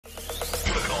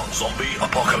Zombie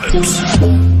apocalypse.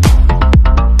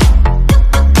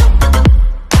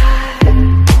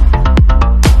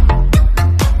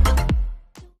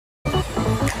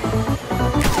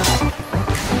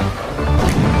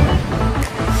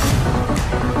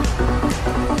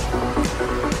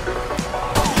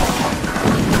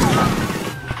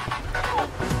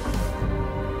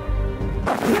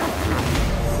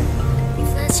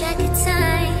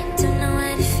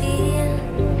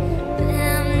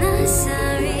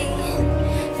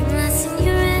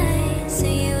 You're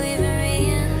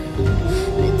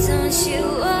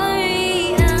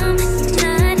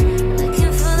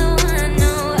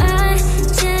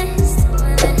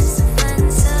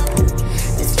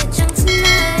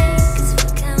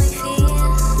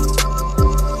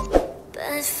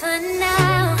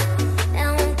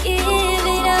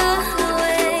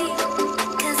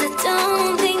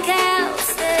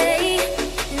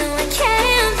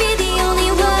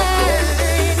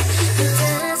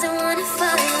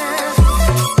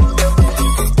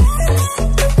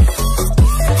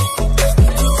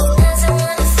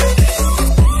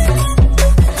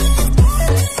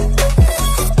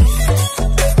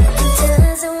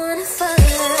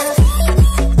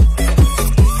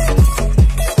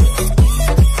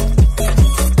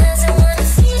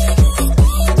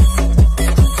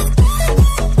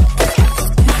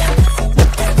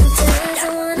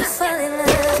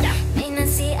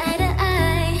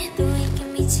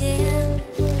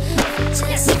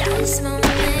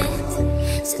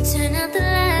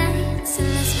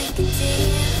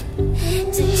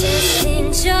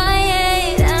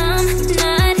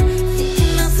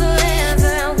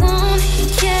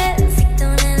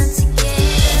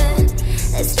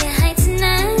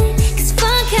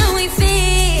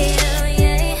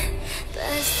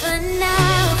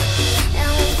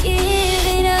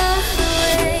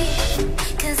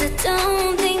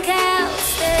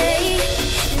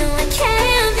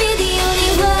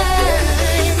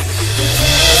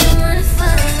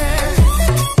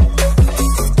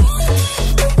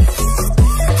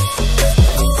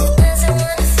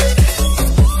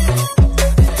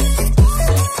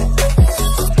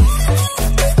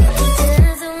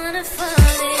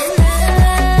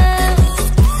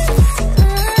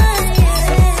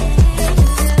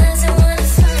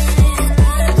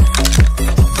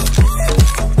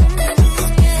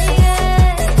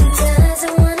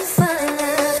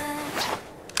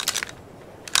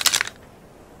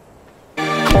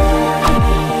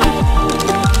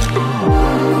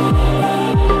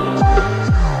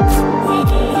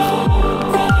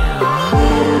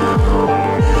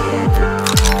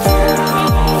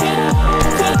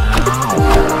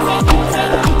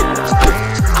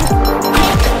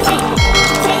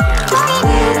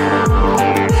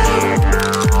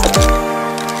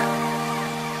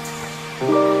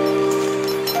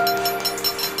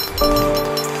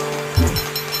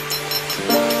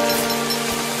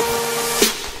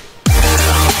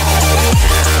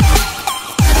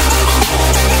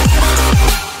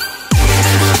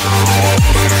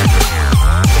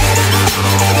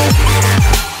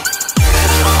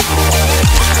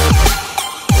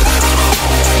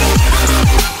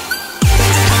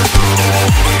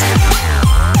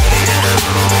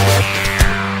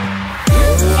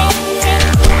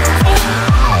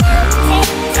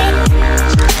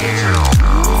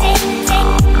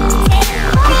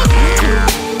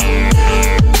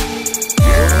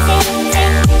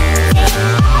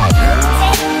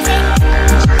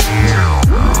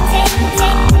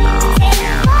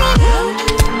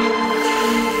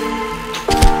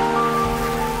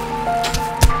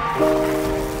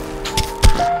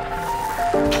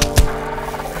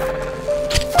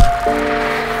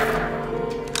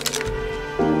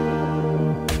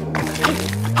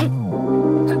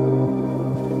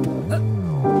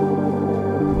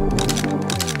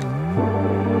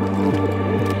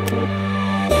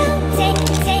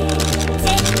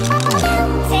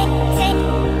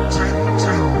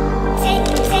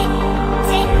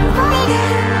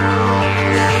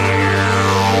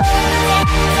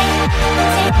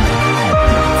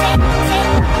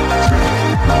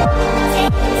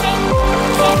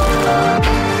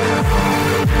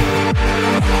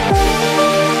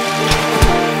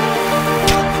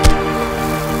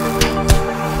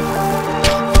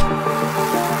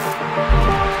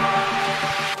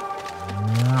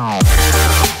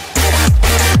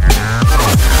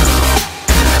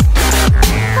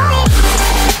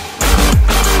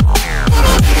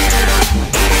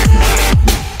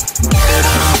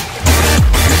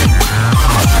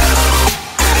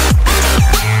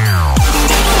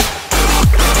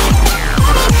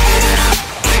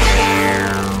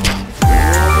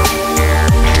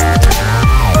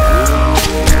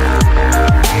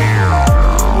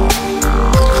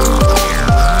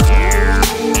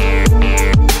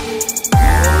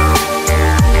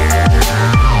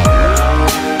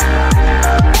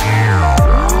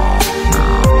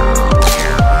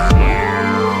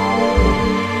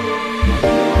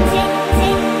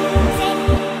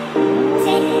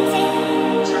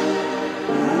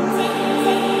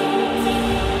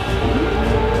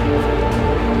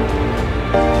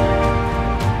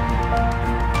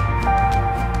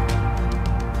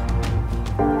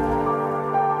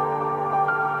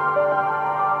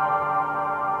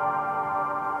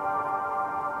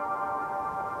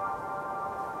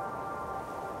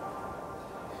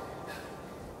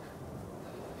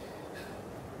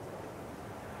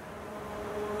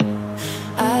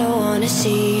wanna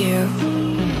see you.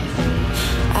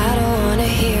 I don't wanna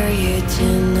hear you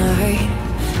tonight.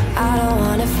 I don't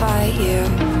wanna fight you.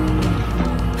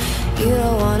 You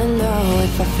don't wanna know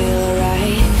if I feel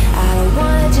alright. I don't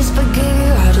wanna just forgive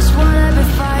you, I just wanna be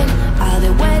fine. I'll be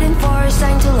waiting for a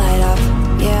sign to light up,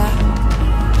 yeah.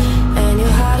 And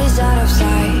your heart is out of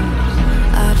sight.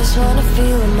 I just wanna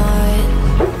feel mine.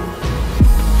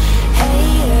 Hey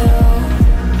you,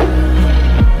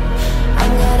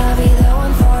 I'm gonna be the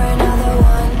one for another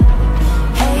one.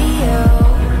 Hey you,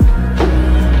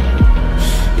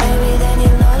 maybe then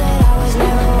you'll know that I was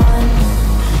never one.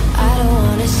 I don't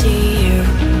wanna see you,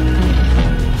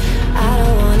 I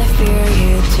don't wanna fear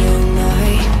you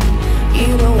tonight. You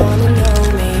don't wanna know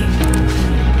me,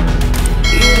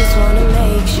 you just wanna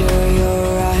make sure you're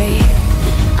right.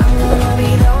 I'm gonna be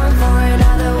the one for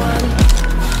another one.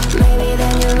 Maybe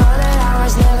then you'll know that I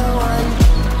was never one.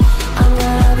 I'm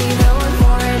gonna be the one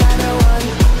for another one.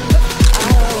 I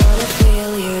don't wanna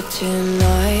feel you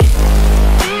tonight.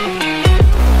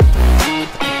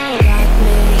 Got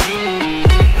me. Got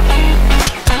me.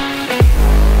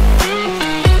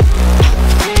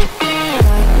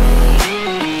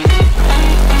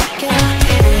 Can I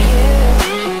hear you?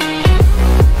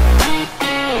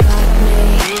 Got me.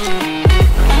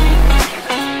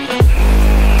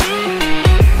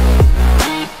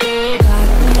 Got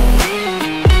me.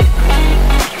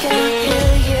 Can I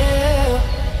hear you?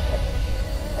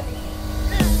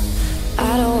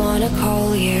 I don't wanna call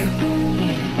you.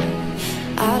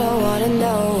 I don't wanna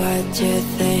know what you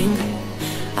think.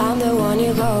 I'm the one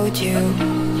you go to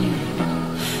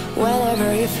whenever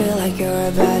you feel like you're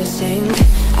about to sink.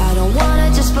 I don't wanna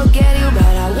just forget you,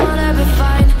 but I wanna be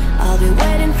fine. I'll be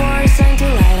waiting for a sign to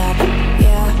light up,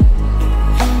 yeah.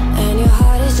 And your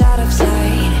heart is out of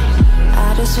sight. I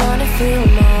just wanna feel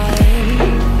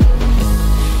mine.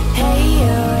 Hey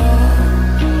you,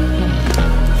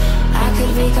 I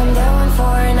could become the one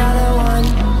for another one.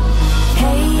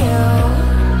 Hey you,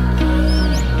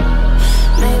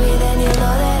 maybe then you'll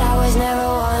know that I was never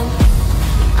one.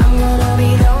 I'm gonna be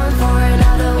the one for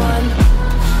another one.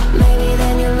 Maybe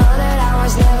then you'll know that I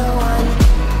was never one.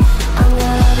 I'm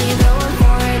gonna be the one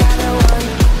for another one.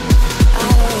 I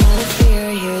don't wanna fear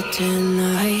you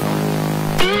tonight.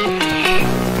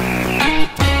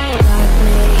 Got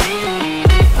me.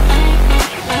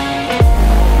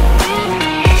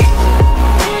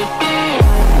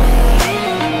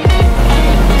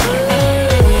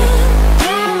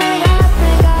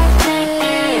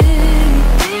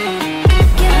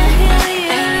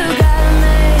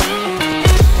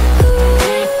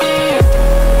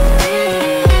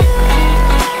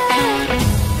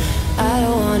 I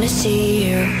don't wanna see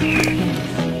you,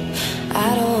 I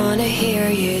don't wanna hear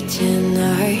you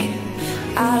tonight.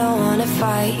 I don't wanna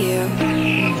fight you.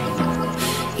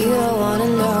 You don't wanna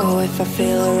know if I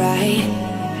feel alright.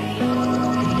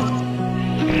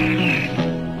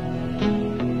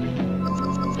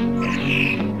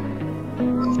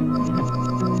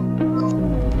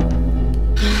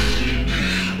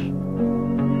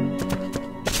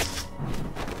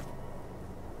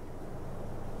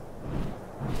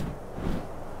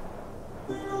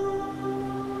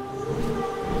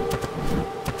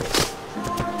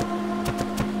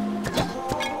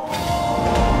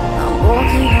 I'm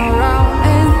walking around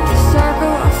in the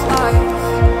circle of life,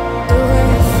 doing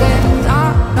the things I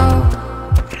know,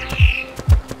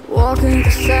 walking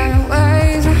the same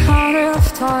ways 100 of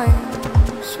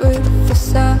times with the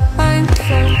same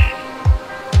soul.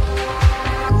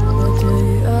 But do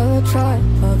you ever try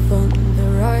up on the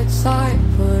right side,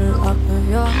 put it up on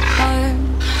your mind?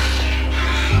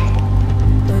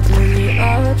 But do you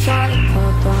ever try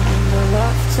up on the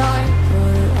left side,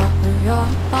 put it up on your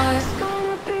mind?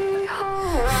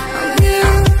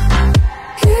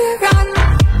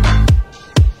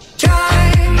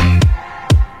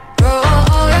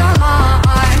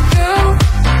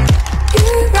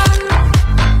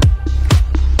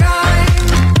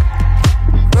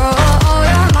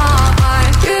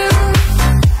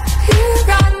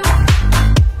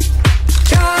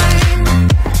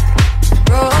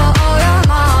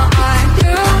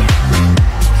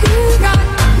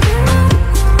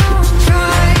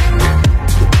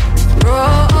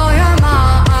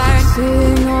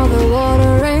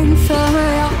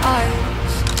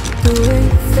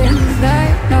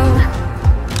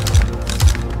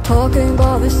 Talking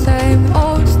about the same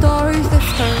old stories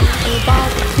they've heard about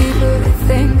the people they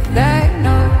think they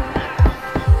know.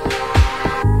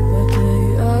 But do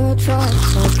you ever try to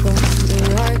up on the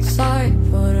right side,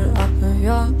 put it up in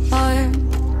your mind?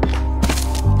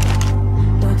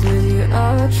 But do you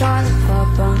ever try to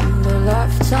pop on the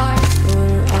left side, put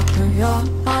it up in your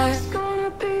mind? It's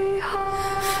gonna be hard.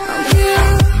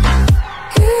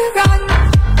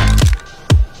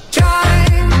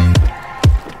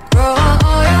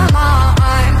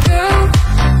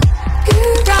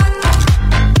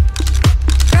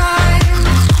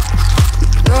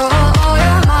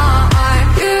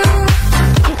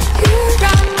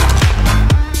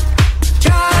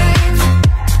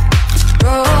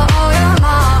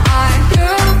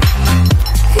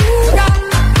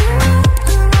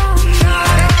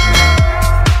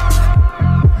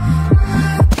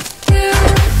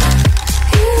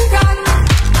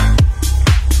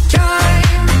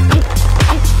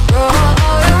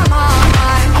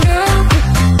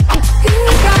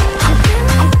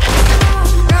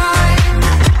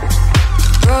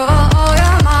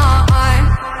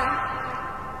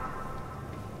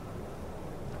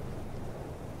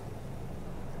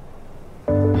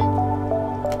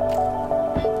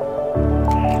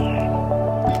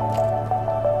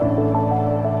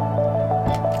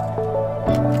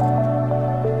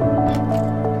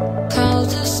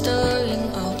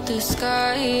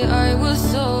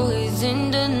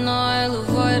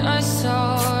 I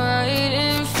saw.